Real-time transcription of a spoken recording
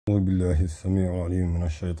أعوذ بالله السميع العليم من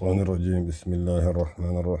الشيطان الرجيم بسم الله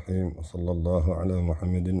الرحمن الرحيم وصلى الله على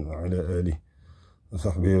محمد وعلى آله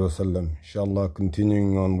وصحبه وسلم. Inshallah,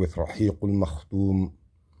 continuing on with Rahiq al-Makhtoom,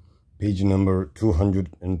 page number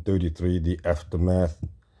 233, the aftermath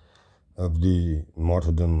of the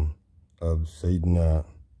martyrdom of Sayyidina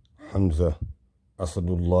Hamza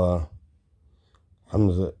Asadullah,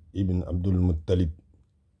 Hamza ibn Abdul Muttalib.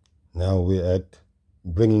 Now we're at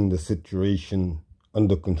bringing the situation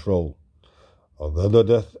under control. Although the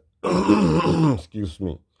death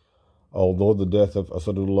although the death of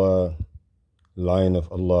Asadullah, Lion of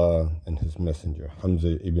Allah and his messenger,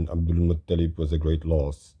 Hamza ibn Abdul Muttalib, was a great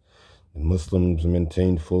loss, the Muslims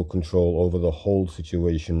maintained full control over the whole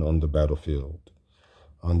situation on the battlefield.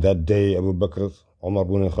 On that day, Abu Bakr, Umar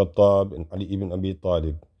ibn al-Khattab, and Ali ibn Abi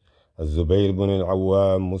Talib, Zubayr ibn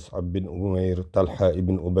al-Awwam, Mus'ab bin Umair, Talha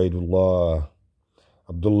ibn Ubaidullah,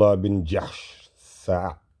 Abdullah bin Jahsh,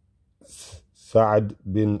 Sa'ad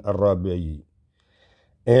bin al-Rabi'i,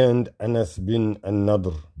 and Anas bin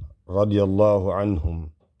al-Nadr radiyallahu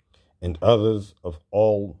anhum, and others of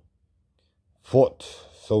all fought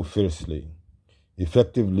so fiercely,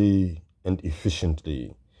 effectively and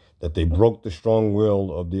efficiently that they broke the strong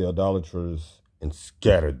will of the idolaters and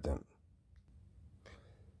scattered them.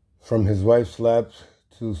 From his wife's lap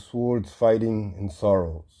to swords fighting and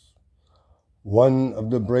sorrows. One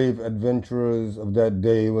of the brave adventurers of that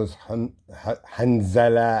day was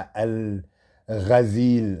Hanzala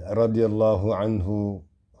al-Ghazil radiyallahu anhu,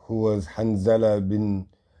 who was Hanzala bin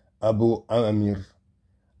Abu Amir.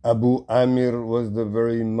 Abu Amir was the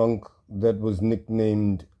very monk that was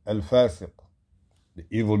nicknamed Al-Fasiq, the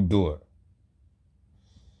evildoer,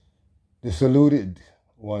 the saluted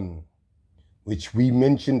one, which we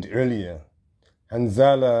mentioned earlier.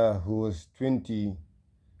 Hanzala, who was 20,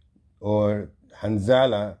 who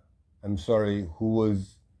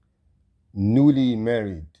was newly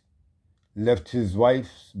married, left his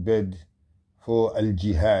wife's bed for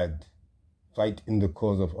al-jihad, fight in the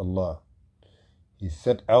cause of Allah. He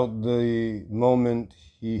set out the moment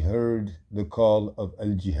he heard the call of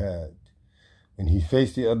al-jihad. When he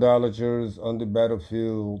faced the idolaters on the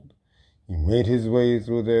battlefield, he made his way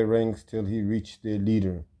through their ranks till he reached their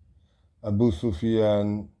leader, Abu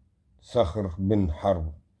Sufyan Sakhr bin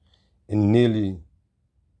Harb, and nearly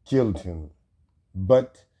killed him.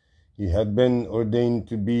 But he had been ordained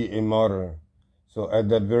to be a martyr. So at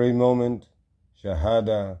that very moment,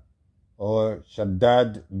 Shaddad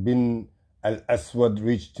bin al-Aswad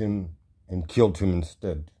reached him and killed him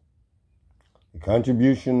instead. The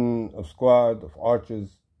contribution of squad of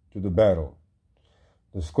archers to the battle.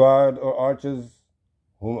 The squad or archers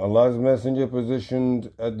whom Allah's Messenger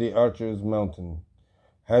positioned at the Archers' Mountain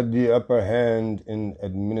had the upper hand in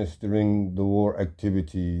administering the war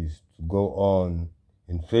activities to go on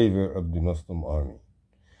in favor of the Muslim army.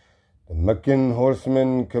 The Meccan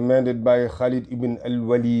horsemen, commanded by Khalid ibn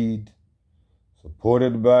al-Walid,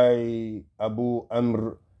 supported by Abu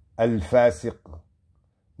Amr al-Fasiq,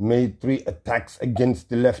 made 3 attacks against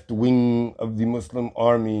the left wing of the Muslim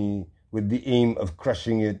army with the aim of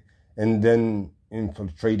crushing it and then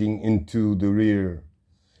infiltrating into the rear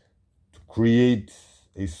to create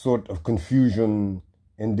a sort of confusion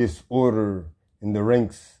and disorder in the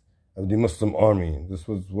ranks of the Muslim army. This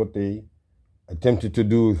was what they attempted to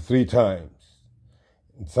do 3 times,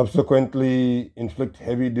 and subsequently inflict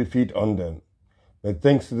heavy defeat on them. But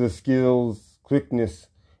thanks to the skills, quickness,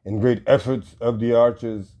 and great efforts of the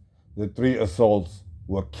archers, the 3 assaults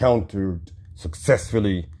were countered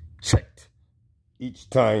successfully, checked each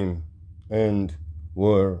time, and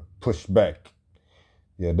were pushed back.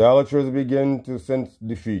 The idolaters began to sense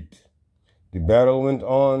defeat. The battle went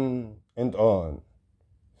on and on,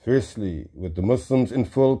 fiercely, with the Muslims in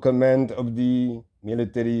full command of the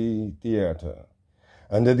military theater,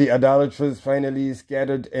 and the idolaters finally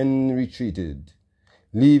scattered and retreated,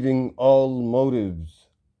 leaving all motives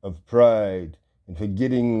of pride and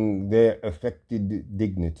forgetting their affected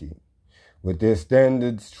dignity, with their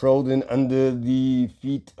standards trodden under the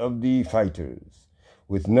feet of the fighters,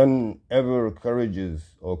 with none ever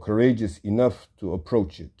courageous enough to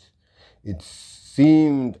approach it. It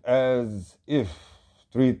seemed as if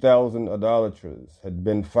 3,000 idolaters had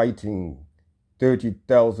been fighting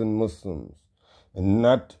 30,000 Muslims, and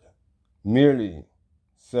not merely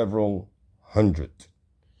several hundred.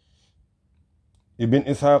 Ibn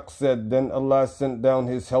Ishaq said, then Allah sent down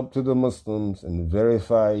his help to the Muslims and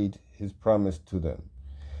verified his promise to them.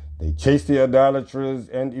 They chased the idolaters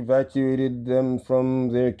and evacuated them from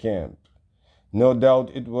their camp. No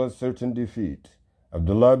doubt it was certain defeat.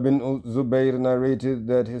 Abdullah bin Zubayr narrated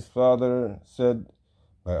that his father said,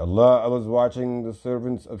 By Allah, I was watching the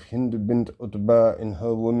servants of Hind bint Utbah and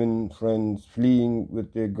her women friends fleeing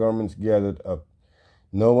with their garments gathered up.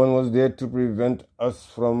 No one was there to prevent us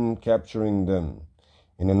from capturing them.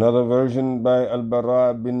 In another version by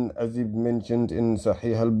Al-Bara bin Azib mentioned in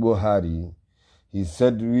Sahih al-Bukhari, he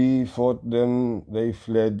said, "We fought them, they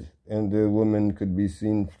fled, and their women could be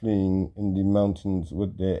seen fleeing in the mountains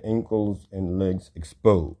with their ankles and legs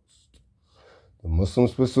exposed. The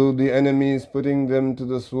Muslims pursued the enemies, putting them to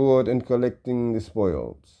the sword and collecting the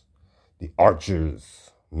spoils. The archers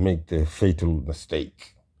make their fatal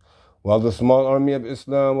mistake." While the small army of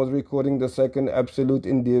Islam was recording the second absolute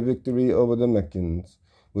India victory over the Meccans,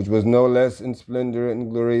 which was no less in splendor and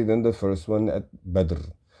glory than the first one at Badr,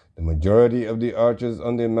 the majority of the archers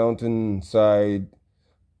on the mountainside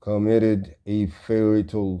committed a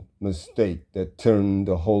fatal mistake that turned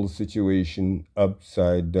the whole situation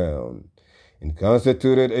upside down and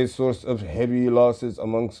constituted a source of heavy losses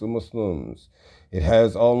amongst the Muslims. It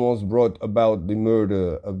has almost brought about the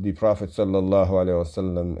murder of the Prophet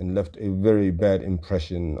ﷺ and left a very bad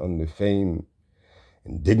impression on the fame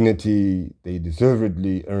and dignity they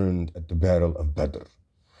deservedly earned at the Battle of Badr.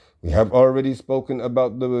 We have already spoken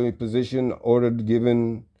about the position ordered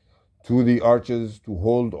given to the archers to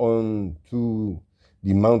hold on to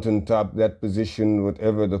the mountaintop. That position,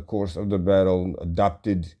 whatever the course of the battle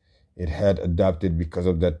adopted, it had adopted because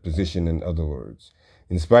of that position, in other words.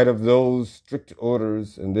 In spite of those strict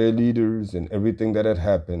orders and their leaders and everything that had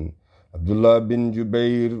happened, Abdullah bin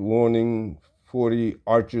Jubayr warning 40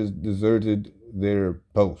 archers deserted their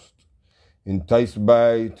post, enticed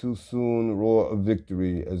by too soon roar of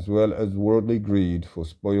victory as well as worldly greed for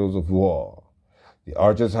spoils of war. The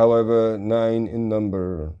archers, however, 9 in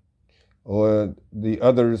number, or the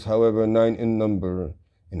others, however, 9 in number,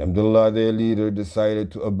 and Abdullah, their leader, decided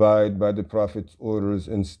to abide by the Prophet's orders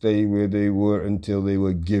and stay where they were until they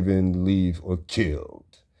were given leave or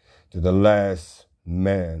killed to the last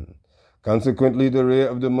man. Consequently, the rear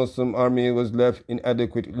of the Muslim army was left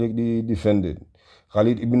inadequately defended.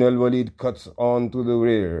 Khalid ibn al-Walid cuts on to the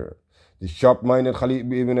rear. The sharp-minded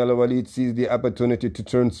Khalid ibn al-Walid seized the opportunity to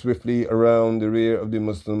turn swiftly around the rear of the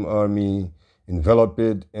Muslim army, envelop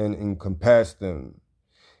it, and encompass them.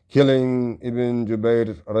 Killing Ibn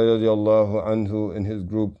Jubayr radiallahu anhu and his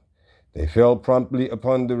group, they fell promptly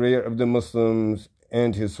upon the rear of the Muslims,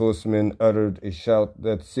 and his horsemen uttered a shout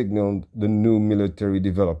that signaled the new military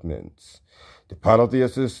developments. The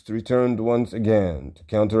polytheists returned once again to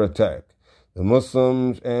counterattack the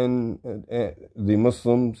Muslims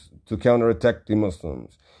to counterattack the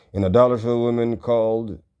Muslims. An idolatrous woman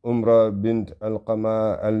called Umrah bint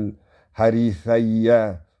al-Qama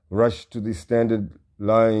al-Harithayya rushed to the standard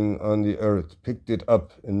lying on the earth, picked it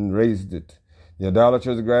up, and raised it. The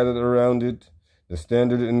idolaters gathered around it, the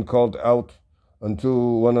standard, and called out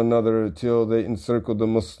unto one another till they encircled the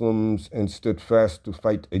Muslims and stood fast to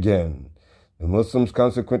fight again. The Muslims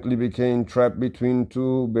consequently became trapped between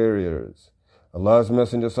two barriers. Allah's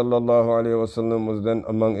Messenger ﷺ was then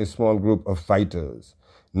among a small group of fighters,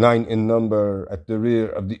 9 in number, at the rear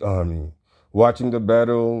of the army, watching the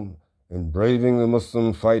battle and braving the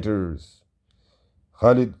Muslim fighters.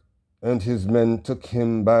 Khalid and his men took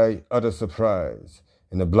him by utter surprise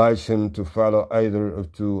and obliged him to follow either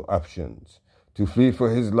of two options: to flee for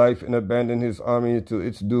his life and abandon his army to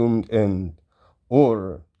its doomed end,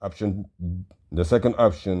 or the second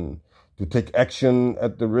option, to take action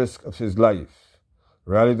at the risk of his life,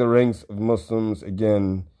 rally the ranks of Muslims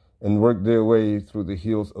again, and work their way through the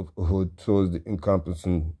hills of Uhud towards the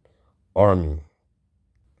encompassing army.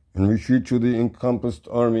 In retreat to the encompassed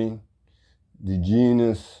army, the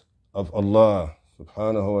genius of Allah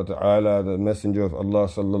subhanahu wa ta'ala, the Messenger of Allah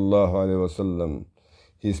sallallahu alayhi wasallam,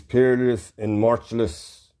 his peerless and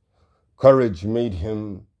matchless courage made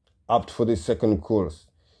him opt for the second course.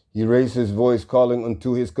 He raised his voice, calling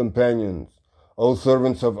unto his companions, "O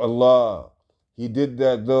servants of Allah." He did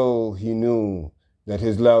that though he knew that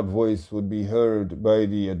his loud voice would be heard by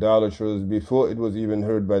the idolaters before it was even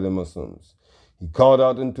heard by the Muslims. He called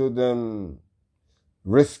out unto them,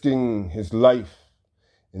 risking his life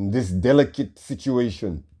in this delicate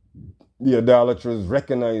situation. The idolaters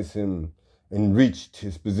recognized him and reached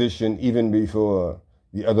his position even before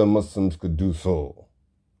the other Muslims could do so.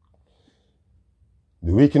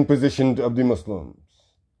 The weakened position of the Muslims,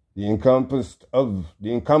 the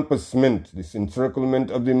encompassment, this encirclement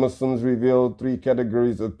of the Muslims revealed 3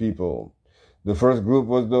 categories of people. The first group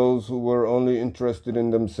was those who were only interested in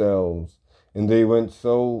themselves, and they went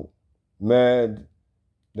so mad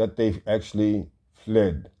that they actually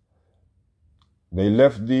fled. They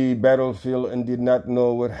left the battlefield and did not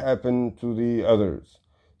know what happened to the others.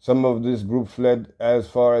 Some of this group fled as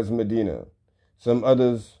far as Medina. Some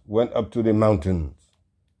others went up to the mountains.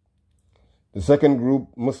 The second group,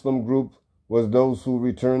 Muslim group, was those who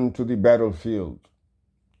returned to the battlefield.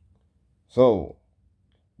 So,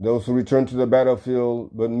 those who returned to the battlefield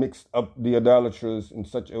but mixed up the idolaters in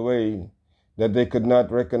such a way that they could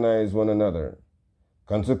not recognize one another.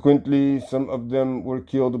 Consequently, some of them were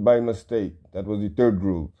killed by mistake. That was the third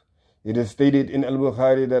group. It is stated in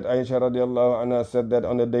Al-Bukhari that Aisha radiallahu anha said that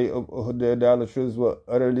on the day of Uhud, the idolaters were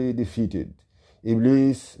utterly defeated.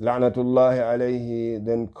 Iblis, la'natullahi alayhi,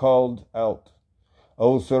 then called out,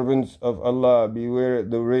 O servants of Allah, beware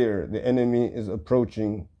the rear, the enemy is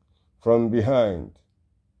approaching from behind.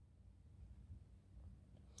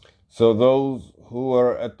 So those who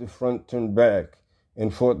were at the front turned back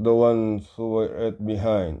and fought the ones who were at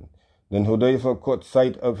behind. Then Hudayfa caught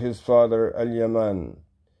sight of his father Al-Yaman.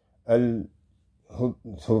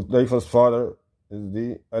 Hudayfa's father is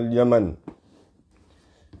the Al-Yaman.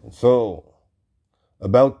 So,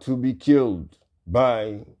 about to be killed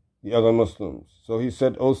by the other Muslims. So he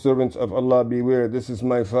said, O servants of Allah, beware, this is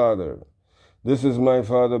my father. This is my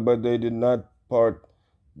father, but they did not part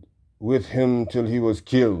with him till he was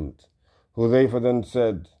killed. Hudayfa then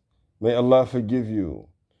said, May Allah forgive you.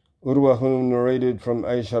 Urwa, who narrated from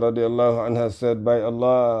Aisha radiallahu anha, said, By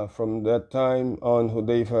Allah, from that time on,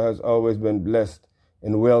 Hudayfa has always been blessed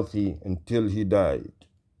and wealthy until he died.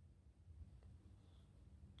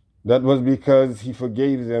 That was because he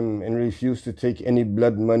forgave them and refused to take any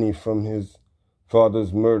blood money from his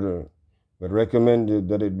father's murder, but recommended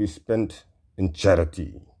that it be spent in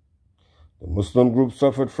charity. The Muslim group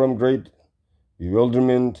suffered from great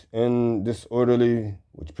bewilderment and disorderly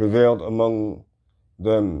which prevailed among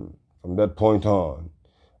them from that point on.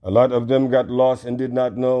 A lot of them got lost and did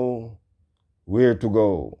not know where to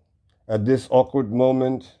go. At this awkward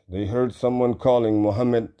moment, they heard someone calling,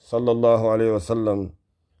 Muhammad sallallahu alaihi wasallam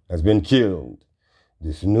has been killed.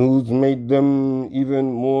 This news made them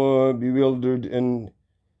even more bewildered and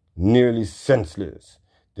nearly senseless.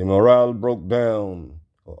 The morale broke down,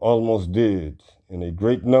 or almost did, in a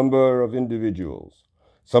great number of individuals.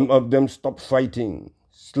 Some of them stopped fighting,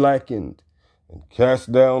 slackened, and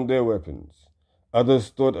cast down their weapons. Others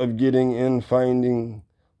thought of getting in, finding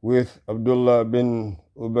with Abdullah bin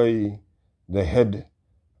Ubay, the head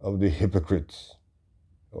of the hypocrites.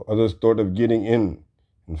 Others thought of getting in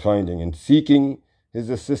and finding and seeking his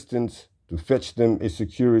assistance to fetch them a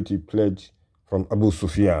security pledge from Abu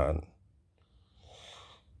Sufyan.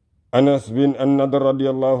 Anas bin An-Nadr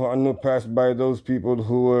radiallahu anhu passed by those people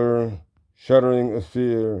who were shuddering of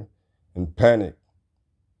fear and panic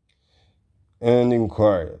and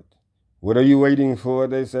inquired, What are you waiting for?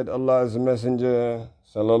 They said, Allah's Messenger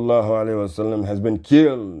sallallahu alaihi wasallam has been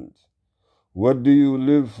killed. What do you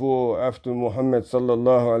live for after Muhammad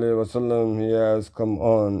sallallahu alaihi wasallam he has come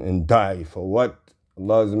on and died for? What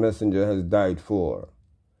Allah's Messenger has died for?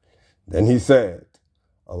 Then he said,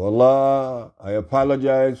 Oh Allah, I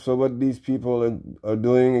apologize for what these people are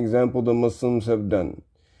doing, example the Muslims have done.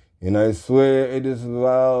 And I swear it is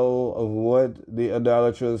vow of what the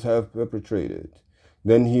idolaters have perpetrated.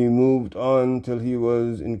 Then he moved on till he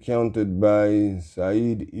was encountered by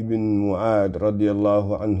Sa'id ibn Mu'ad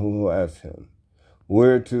radiallahu anhu, who asked him,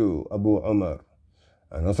 Where to, Abu Umar?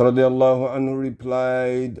 Anas radiallahu anhu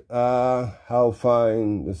replied, how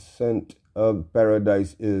fine the scent of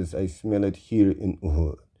paradise is. I smell it here in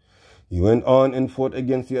Uhud. He went on and fought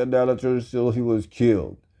against the idolaters till he was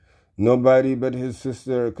killed. Nobody but his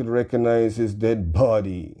sister could recognize his dead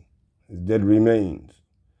body, his dead remains.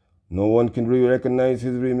 No one can recognize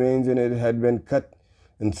his remains, and it had been cut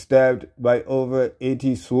and stabbed by over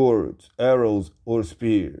 80 swords, arrows, or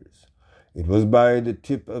spears. It was by the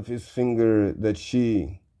tip of his finger that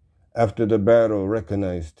she, after the battle,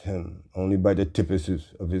 recognized him, only by the tip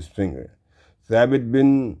of his finger. Thabit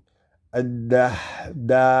bin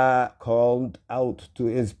Ad-Dahda called out to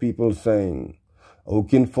his people, saying, O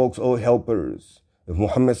kinfolks, O helpers, if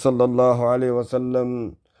Muhammad sallallahu alaihi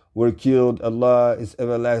wasallam were killed, Allah is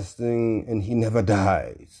everlasting and he never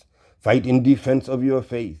dies. Fight in defense of your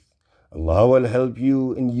faith. Allah will help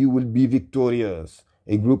you and you will be victorious.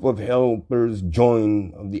 A group of helpers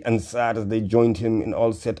joined of the Ansar. They joined him and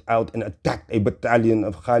all set out and attacked a battalion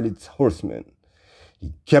of Khalid's horsemen.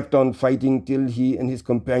 He kept on fighting till he and his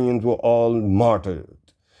companions were all martyred.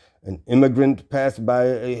 An immigrant passed by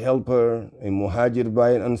a helper, a muhajir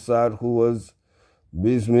by an Ansar who was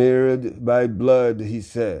besmeared by blood. He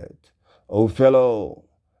said, O fellow,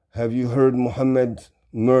 have you heard Muhammad's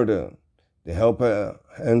murder? The helper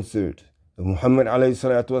answered, If Muhammad alayhi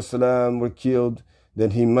salatu wasalam were killed,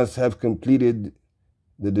 then he must have completed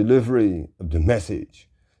the delivery of the message.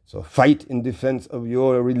 So fight in defense of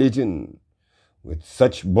your religion. With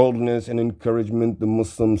such boldness and encouragement, the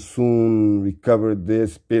Muslims soon recovered their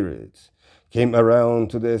spirits, came around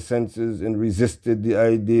to their senses, and resisted the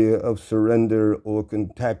idea of surrender or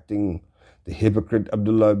contacting the hypocrite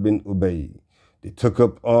Abdullah bin Ubay. They took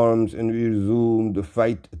up arms and resumed the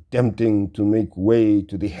fight, attempting to make way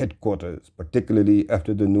to the headquarters, particularly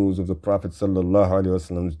after the news of the Prophet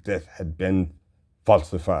ﷺ's death had been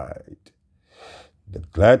falsified. The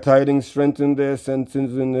glad tidings strengthened their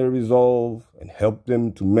senses and their resolve and helped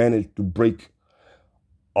them to manage to break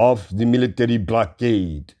off the military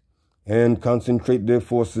blockade and concentrate their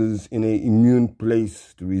forces in an immune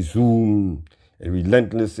place to resume a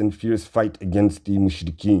relentless and fierce fight against the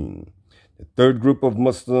mushrikeen. The third group of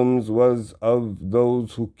Muslims was of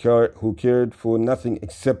those who cared for nothing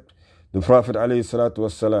except the Prophet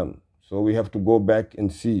ﷺ. So we have to go back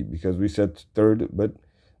and see, because we said third, but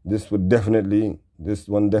this one definitely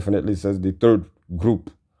says the third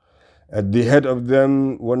group. At the head of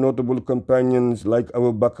them were notable companions like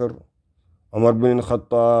Abu Bakr, Umar bin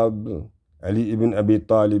Khattab, Ali ibn Abi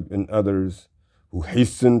Talib, and others who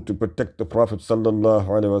hastened to protect the Prophet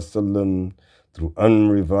ﷺ through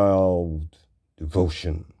unrivaled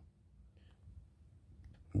devotion.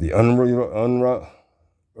 The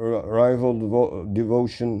unrivaled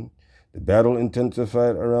devotion, the battle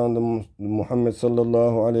intensified around Muhammad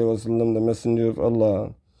ﷺ, the Messenger of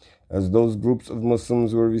Allah, as those groups of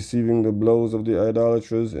Muslims were receiving the blows of the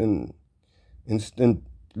idolaters and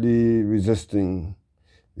instantly resisting.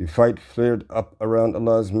 The fight flared up around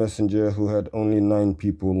Allah's Messenger, who had only 9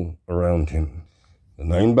 people around him. The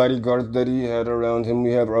 9 bodyguards that he had around him,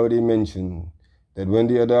 we have already mentioned that when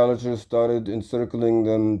the idolaters started encircling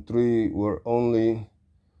them, 3 were only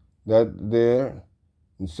that their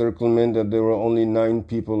encirclement, that there were only 9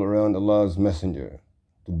 people around Allah's Messenger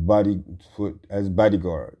as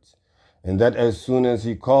bodyguards. And that as soon as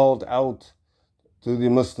he called out to the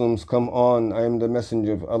Muslims, "Come on, I am the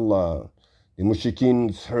Messenger of Allah," the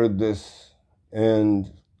mushrikeen heard this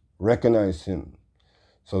and recognized him.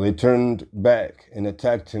 So they turned back and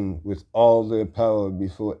attacked him with all their power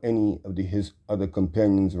before any of his other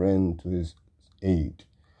companions ran to his aid.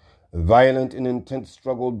 A violent and intense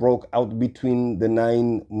struggle broke out between the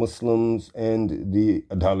 9 Muslims and the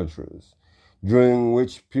idolaters, during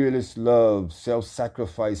which peerless love,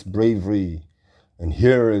 self-sacrifice, bravery, and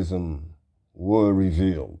heroism were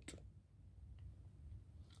revealed.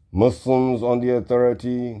 Muslim on the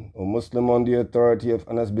authority of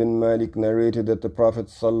Anas bin Malik narrated that the Prophet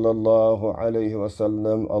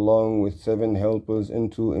ﷺ, along with 7 helpers and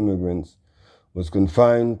 2 immigrants, was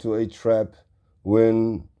confined to a trap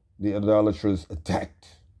when the idolaters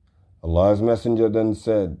attacked. Allah's Messenger then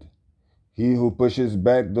said, "He who pushes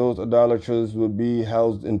back those idolaters will be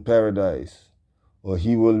housed in paradise, or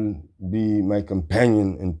he will be my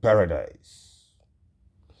companion in paradise."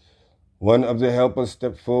 One of the helpers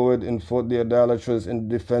stepped forward and fought the idolaters in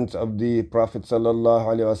defense of the Prophet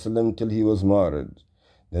ﷺ till he was martyred.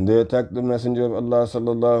 Then they attacked the Messenger of Allah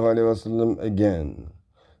ﷺ again.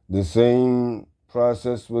 The same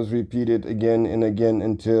process was repeated again and again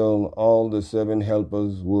until all the 7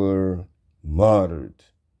 helpers were martyred.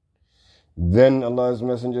 Then Allah's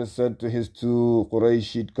Messenger said to his 2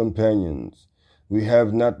 Qurayshite companions, "We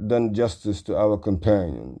have not done justice to our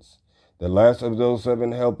companions." The last of those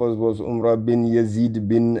 7 helpers was Umar bin Yazid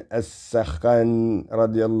bin As-Sakhan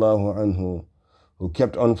radiallahu anhu, who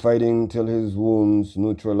kept on fighting till his wounds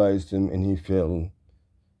neutralized him and he fell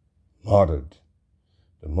martyred.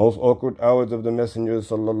 The most awkward hours of the Messenger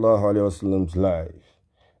sallallahu alaihi wasallam's life.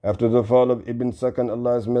 After the fall of Ibn Sakhan,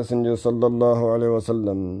 Allah's Messenger sallallahu alaihi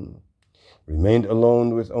wasallam remained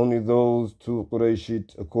alone with only those 2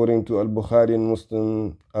 Qurayshit. According to Al-Bukhari and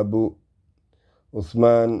Muslim, Abu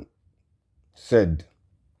Uthman said,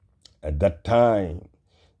 "At that time,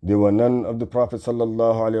 there were none of the Prophet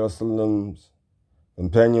ﷺ's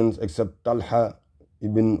companions except Talha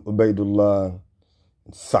ibn Ubaidullah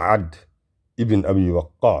and Sa'ad ibn Abi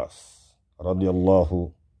Waqqas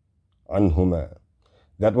radiyallahu anhuma."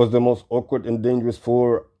 That was the most awkward and dangerous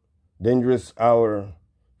hour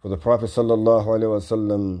for the Prophet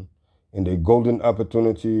ﷺ, and a golden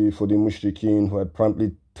opportunity for the mushrikeen, who had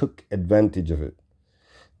promptly took advantage of it.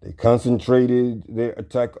 They concentrated their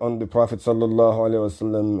attack on the Prophet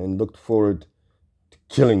ﷺ and looked forward to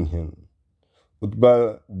killing him.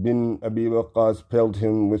 Utbah bin Abi Waqqas pelted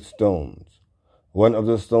him with stones. One of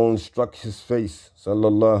the stones struck his face,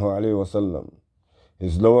 ﷺ.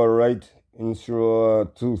 His lower right inferior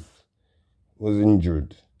tooth was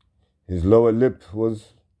injured. His lower lip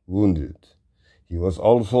was wounded. He was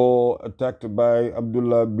also attacked by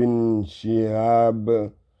Abdullah bin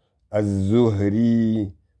Shihab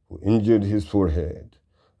Az-Zuhri, who injured his forehead.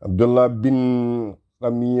 Abdullah bin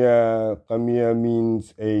Qamiya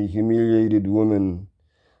means a humiliated woman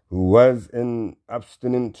who was an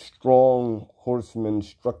obstinate, strong horseman,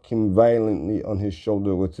 struck him violently on his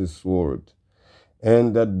shoulder with his sword.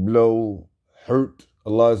 And that blow hurt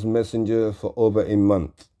Allah's Messenger for over a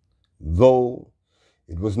month, though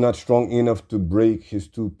it was not strong enough to break his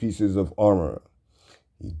 2 pieces of armor.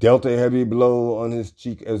 He dealt a heavy blow on his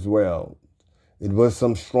cheek as well. It was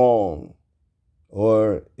so strong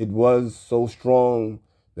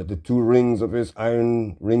that the 2 rings of his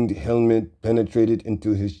iron-ringed helmet penetrated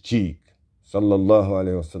into his cheek. Sallallahu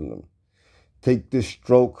Alaihi Wasallam. Take this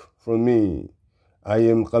stroke from me. I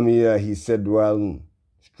am Qamiya, he said while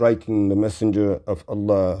striking the Messenger of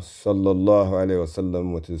Allah Sallallahu Alaihi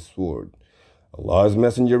Wasallam with his sword. Allah's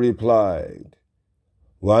Messenger replied,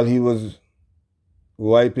 while he was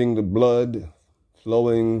wiping the blood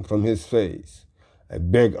flowing from his face, I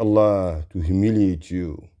beg Allah to humiliate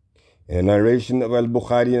you. In a narration of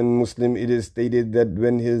Al-Bukhari and Muslim, it is stated that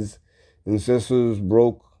when his incisors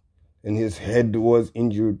broke and his head was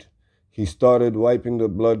injured, he started wiping the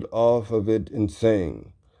blood off of it and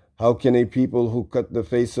saying, how can a people who cut the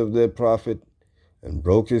face of their prophet and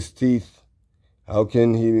broke his teeth, how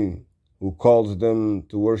can he who calls them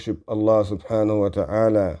to worship Allah subhanahu wa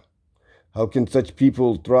ta'ala, how can such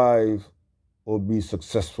people thrive or be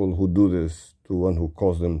successful who do this to one who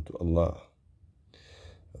calls them to Allah?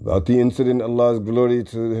 About the incident, Allah's glory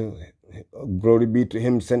be to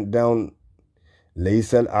him, sent down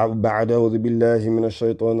ليس بعد أعوذ بالله من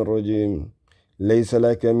الشيطان الرجيم ليس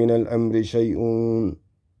لك من الأمر شيء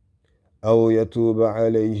أو يتوب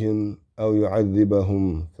عليهم أو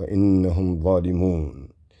يعذبهم فإنهم ظالمون.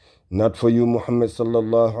 Not for you, Muhammad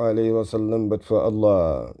sallallahu alayhi wasallam, but for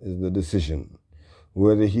Allah is the decision,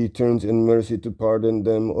 whether he turns in mercy to pardon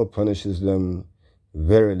them or punishes them.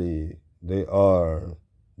 Verily, they are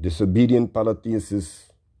disobedient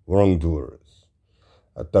polytheists, wrongdoers.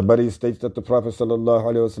 At-Tabari states that the Prophet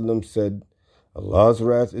ﷺ said, Allah's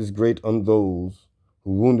wrath is great on those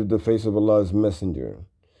who wounded the face of Allah's Messenger.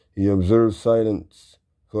 He observed silence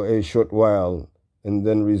for a short while and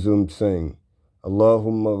then resumed saying,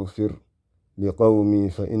 Allahumma ghfir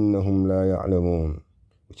liqawmi fa innahum la ya'lamun,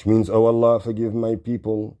 which means, O Allah, forgive my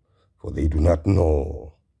people, for they do not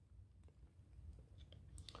know.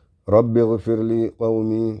 Rabbi ghfir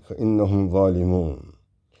liqawmi fa innahum zalimun,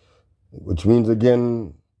 which means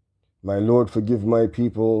again, my Lord, forgive my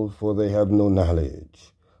people, for they have no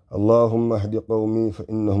knowledge. Allahumma hdi qawmi fa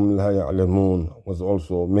innahum la ya'lamun was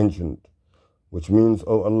also mentioned, which means,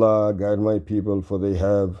 O Allah, guide my people, for they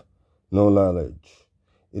have no knowledge.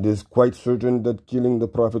 It is quite certain that killing the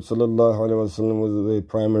Prophet ﷺ was their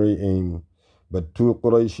primary aim, but 2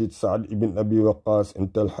 Qurayshid, Sa'd ibn Abi Waqqas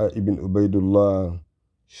and Talha ibn Ubaidullah,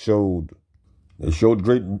 showed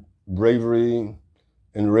great bravery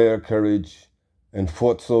and rare courage, and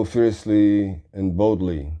fought so fiercely and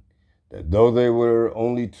boldly that though they were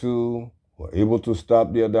only 2, were able to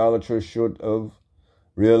stop the idolaters short of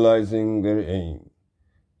realizing their aim.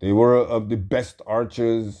 They were of the best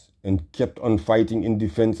archers and kept on fighting in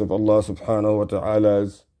defense of Allah subhanahu wa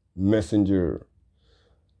ta'ala's messenger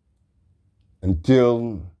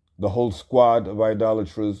until the whole squad of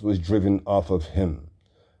idolaters was driven off of him.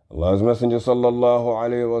 Allah's Messenger sallallahu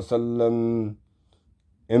alayhi wa sallam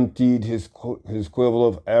emptied his quiver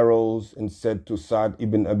of arrows and said to Sa'd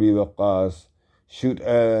ibn Abi Waqqas, shoot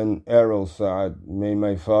an arrow, Sa'd, may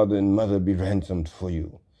my father and mother be ransomed for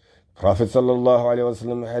you. Prophet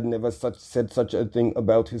ﷺ had never said such a thing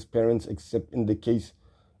about his parents except in the case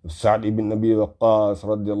of Sa'd ibn Abi Waqqas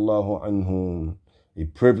radiallahu anhu, a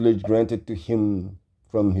privilege granted to him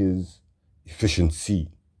from his efficiency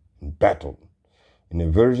in battle. In a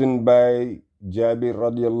version by Jabir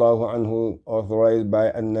radiallahu anhu, authorized by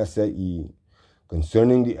An-Nasa'i,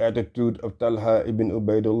 concerning the attitude of Talha ibn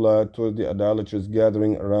Ubaidullah toward the idolaters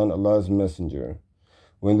gathering around Allah's Messenger,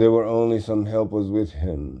 when there were only some helpers with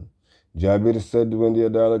him. Jabir said, when the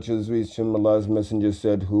idolaters reached him, Allah's Messenger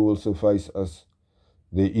said, who will suffice us?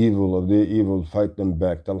 The evil of their evil, fight them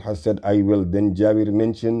back. Talha said, I will. Then Jabir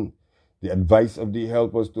mentioned the advice of the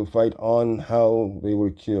helpers to fight on, how they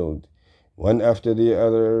were killed, one after the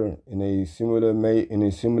other. In a similar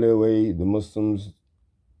way, the Muslims'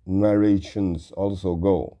 narrations also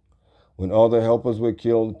go. When all the helpers were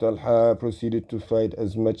killed, Talha proceeded to fight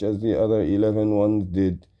as much as the other 11 ones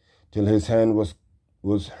did, till his hand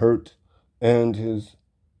was hurt and his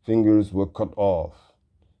fingers were cut off.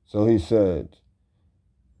 So he said,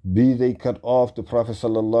 be they cut off, the Prophet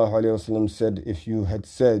ﷺ said, if you had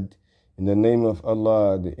said, In the name of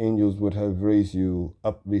Allah, the angels would have raised you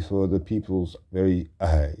up before the people's very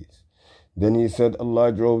eyes. Then he said,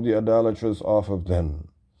 Allah drove the idolaters off of them.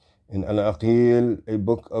 In Al-Aqil, a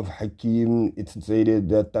book of Hakim, it stated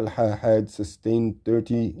that Talha had sustained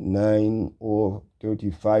 39 or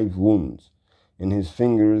 35 wounds in his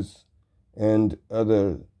fingers, and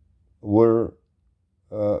other were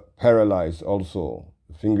paralyzed also,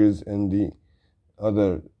 the fingers and the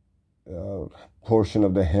other portion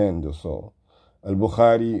of the hand or so.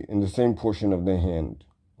 Al-Bukhari, in the same portion of the hand,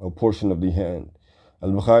 or portion of the hand.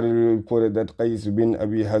 Al-Bukhari reported that Qais bin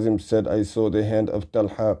Abi Hazim said, I saw the hand of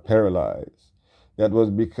Talha paralyzed. That was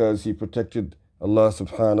because he protected Allah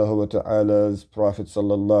subhanahu wa ta'ala's Prophet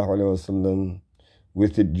sallallahu alayhi wasallam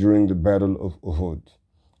with it during the battle of Uhud.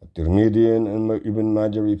 At-Tirmidhi and Ibn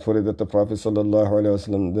Majah reported that the Prophet sallallahu alayhi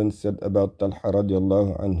wasallam then said about Talha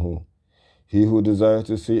radiallahu anhu, he who desires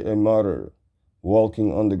to see a martyr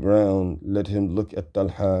walking on the ground, let him look at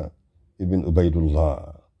Talha ibn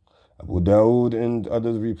Ubaidullah. Abu Dawood and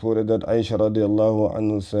others reported that Aisha radiallahu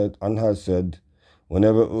anha said,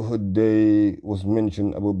 whenever Uhud day was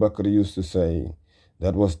mentioned, Abu Bakr used to say,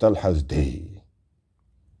 that was Talha's day.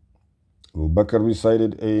 Abu Bakr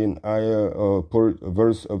recited an ayah or a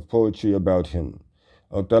verse of poetry about him.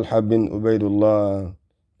 O Talha bin Ubaidullah,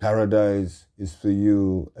 paradise is for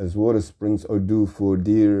you as water springs are due for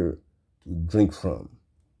deer to drink from,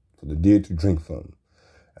 for the deer to drink from.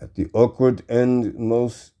 At the awkward and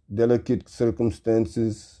most delicate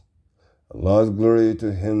circumstances, Allah's glory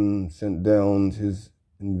to him sent down his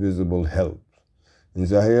invisible help. In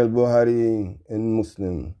Sahih al-Bukhari and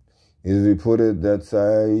Muslim, it is reported that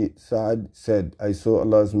Sa'ad said, I saw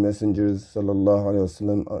Allah's messengers sallallahu alayhi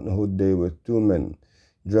wasallam on Uhud day with two men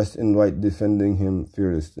dressed in white defending him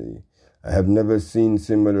fearlessly. I have never seen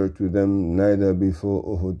similar to them, neither before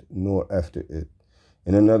Uhud nor after it.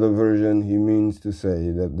 In another version, he means to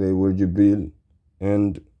say that they were Jibril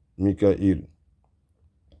and Mikael.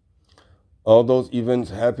 All those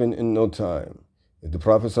events happened in no time. If the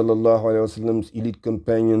Prophet ﷺ's elite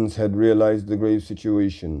companions had realized the grave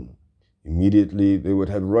situation, immediately they would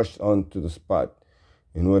have rushed on to the spot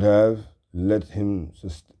and would have let him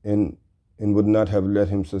would not have let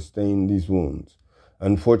him sustain these wounds.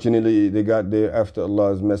 Unfortunately, they got there after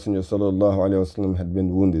Allah's Messenger ﷺ had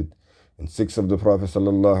been wounded, and 6 of the Prophet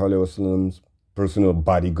ﷺ's personal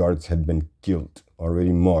bodyguards had been killed,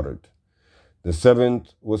 already martyred. The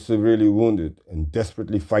 7th was severely wounded and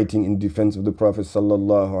desperately fighting in defense of the Prophet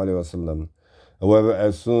ﷺ. However,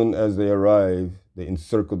 as soon as they arrived, they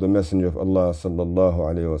encircled the Messenger of Allah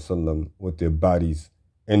ﷺ with their bodies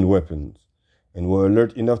and weapons, and were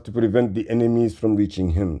alert enough to prevent the enemies from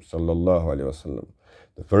reaching him ﷺ.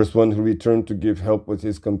 The first one who returned to give help was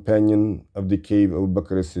his companion of the cave, Abu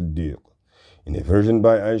Bakr as-Siddiq. In a version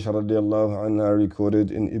by Aisha radiallahu anha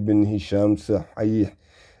recorded in Ibn Hisham's Sahih,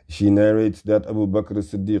 she narrates that Abu Bakr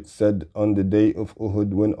as-Siddiq said on the day of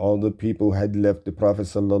Uhud, when all the people had left the Prophet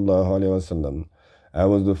sallallahu alaihi wasallam, I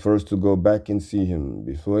was the first to go back and see him.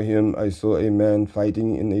 Before him I saw a man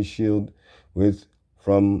fighting in a shield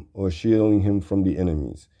shielding him from the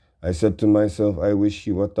enemies. I said to myself, I wish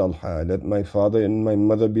you were Talha. Let my father and my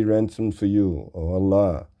mother be ransomed for you. O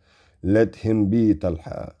Allah, let him be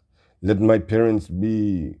Talha. Let my parents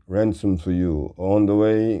be ransomed for you. On the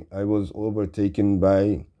way, I was overtaken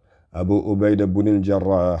by Abu Ubaidah ibn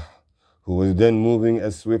al-Jarrah, who was then moving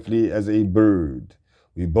as swiftly as a bird.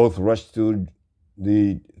 We both rushed to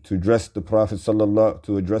address the Prophet sallallahu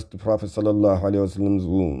alaihi wasallam's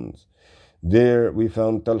wounds. There we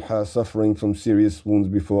found Talha suffering from serious wounds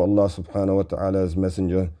before Allah subhanahu wa ta'ala's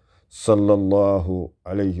messenger sallallahu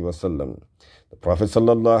alaihi wasallam. The Prophet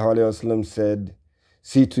sallallahu alaihi wasallam said,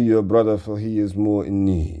 see to your brother, for he is more in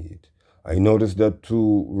need. I noticed that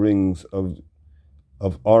 2 rings of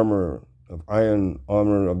iron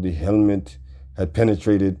armor of the helmet had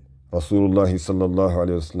penetrated Rasulullah sallallahu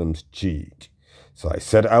alaihi wasallam's cheek. So I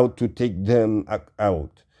set out to take them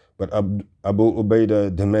out. But Abu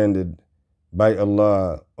Ubaidah demanded, by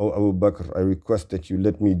Allah, O Abu Bakr, I request that you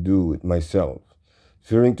let me do it myself.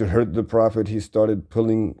 Fearing to hurt the Prophet, he started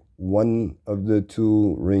pulling one of the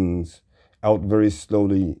 2 rings out very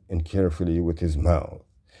slowly and carefully with his mouth.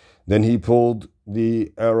 Then he pulled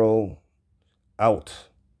the arrow out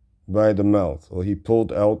by the mouth, or he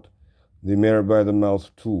pulled out the mirror by the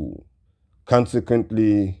mouth too.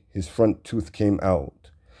 Consequently, his front tooth came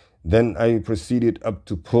out. Then I proceeded up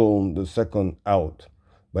to pull the second out,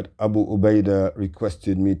 but Abu Ubaidah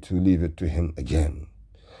requested me to leave it to him again.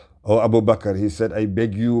 O Abu Bakr, he said, I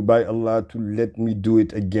beg you by Allah to let me do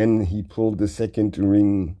it again. He pulled the second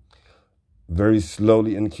ring very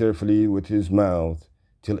slowly and carefully with his mouth,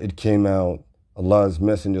 till it came out, Allah's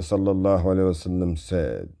Messenger sallallahu alaihi wasallam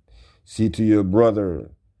said, "See to your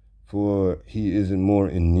brother, for he is more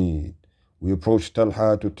in need." We approached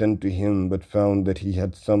Talha to tend to him, but found that he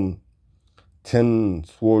had some 10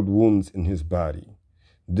 sword wounds in his body.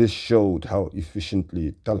 This showed how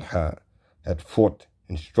efficiently Talha had fought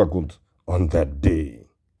and struggled on that day.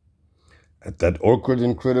 At that awkward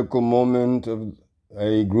and critical moment,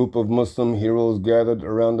 a group of Muslim heroes gathered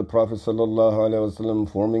around the Prophet ﷺ,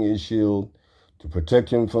 forming a shield to protect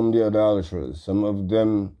him from the idolaters. Some of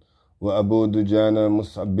them were Abu Dujana,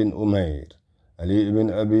 Mus'ab bin Umair, Ali ibn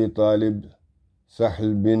Abi Talib,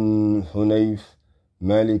 Sahl bin Hunayf,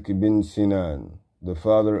 Malik bin Sinan, the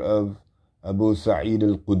father of Abu Sa'id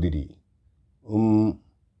al-Qudri,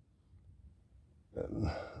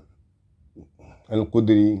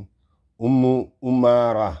 al-Qudri,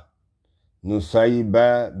 Umara,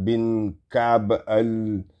 Nusayba bin Ka'b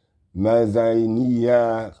al-Mazaniya,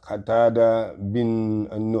 Qatada bin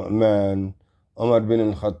al-Nu'man, Umar bin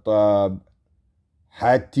al-Khattab,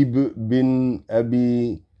 Hatib bin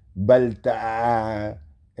Abi Balta'a,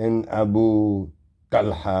 and Abu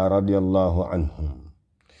Talha radiallahu anhum.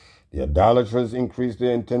 The idolaters increased the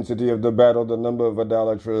intensity of the battle. The number of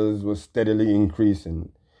idolaters was steadily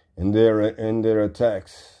increasing, and their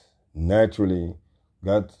attacks naturally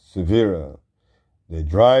got severer. The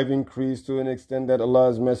drive increased to an extent that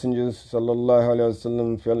Allah's messengers sallallahu alaihi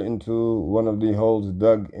wasallam fell into one of the holes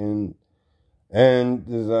dug in and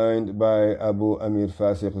designed by Abu Amir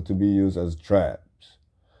Fasiq to be used as traps.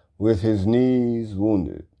 With his knees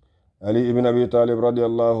wounded, Ali ibn Abi Talib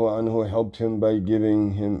radiallahu anhu helped him by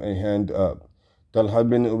giving him a hand up. Talha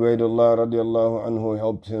bin Ubaidullah radiallahu anhu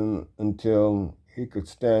helped him until he could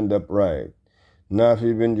stand upright.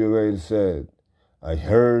 Nafi bin Jubayr said, I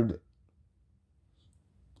heard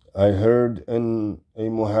a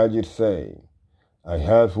muhajir say, I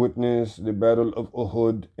have witnessed the battle of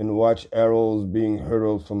Uhud and watched arrows being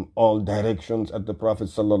hurled from all directions at the Prophet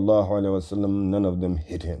sallallahu alaihi wasallam. None of them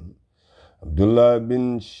hit him. Abdullah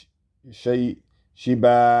bin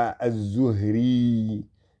Shiba az-Zuhri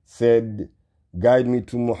said, guide me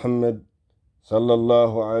to Muhammad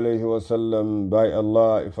sallallahu alaihi wasallam. By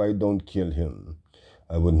Allah, if I don't kill him,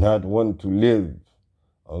 I would not want to live.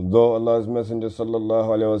 Although Allah's Messenger sallallahu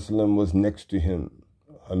alaihi wasallam was next to him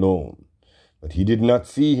alone, but he did not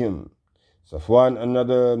see him. Safwan,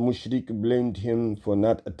 another mushrik, blamed him for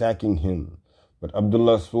not attacking him, but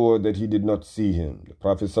Abdullah swore that he did not see him, the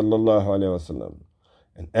Prophet sallallahu alaihi wasallam,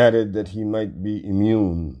 and added that he might be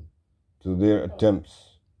immune to their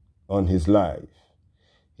attempts on his life.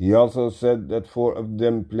 He also said that 4 of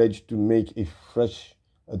them pledged to make a fresh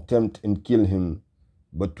attempt and kill him,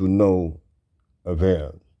 but to no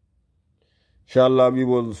avail. Inshallah, we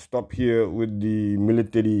will stop here with the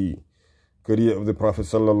military career of the Prophet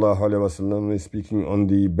sallallahu alaihi wasallam, speaking on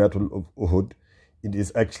the Battle of Uhud. It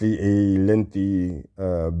is actually a lengthy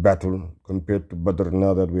battle compared to Badr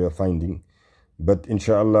now that we are finding. But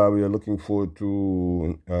inshallah, we are looking forward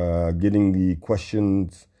to getting the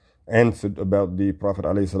questions answered about the Prophet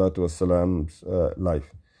ﷺ's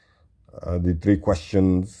life. The 3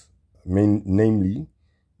 questions, namely,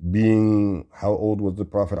 being how old was the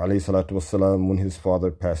Prophet ﷺ when his father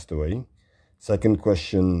passed away? Second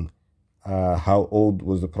question, how old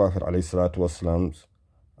was the Prophet ﷺ?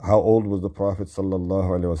 How old was the Prophet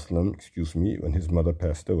ﷺ, when his mother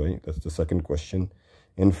passed away? That's the second question.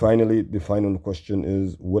 And finally, the final question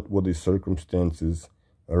is, what were the circumstances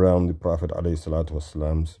around the Prophet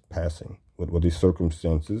ﷺ's passing? What were the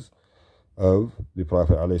circumstances of the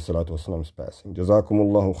Prophet ﷺ's passing?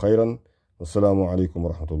 Jazakumullahu khairan. Wassalamu alaikum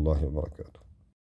wa rahmatullahi wa barakatuh.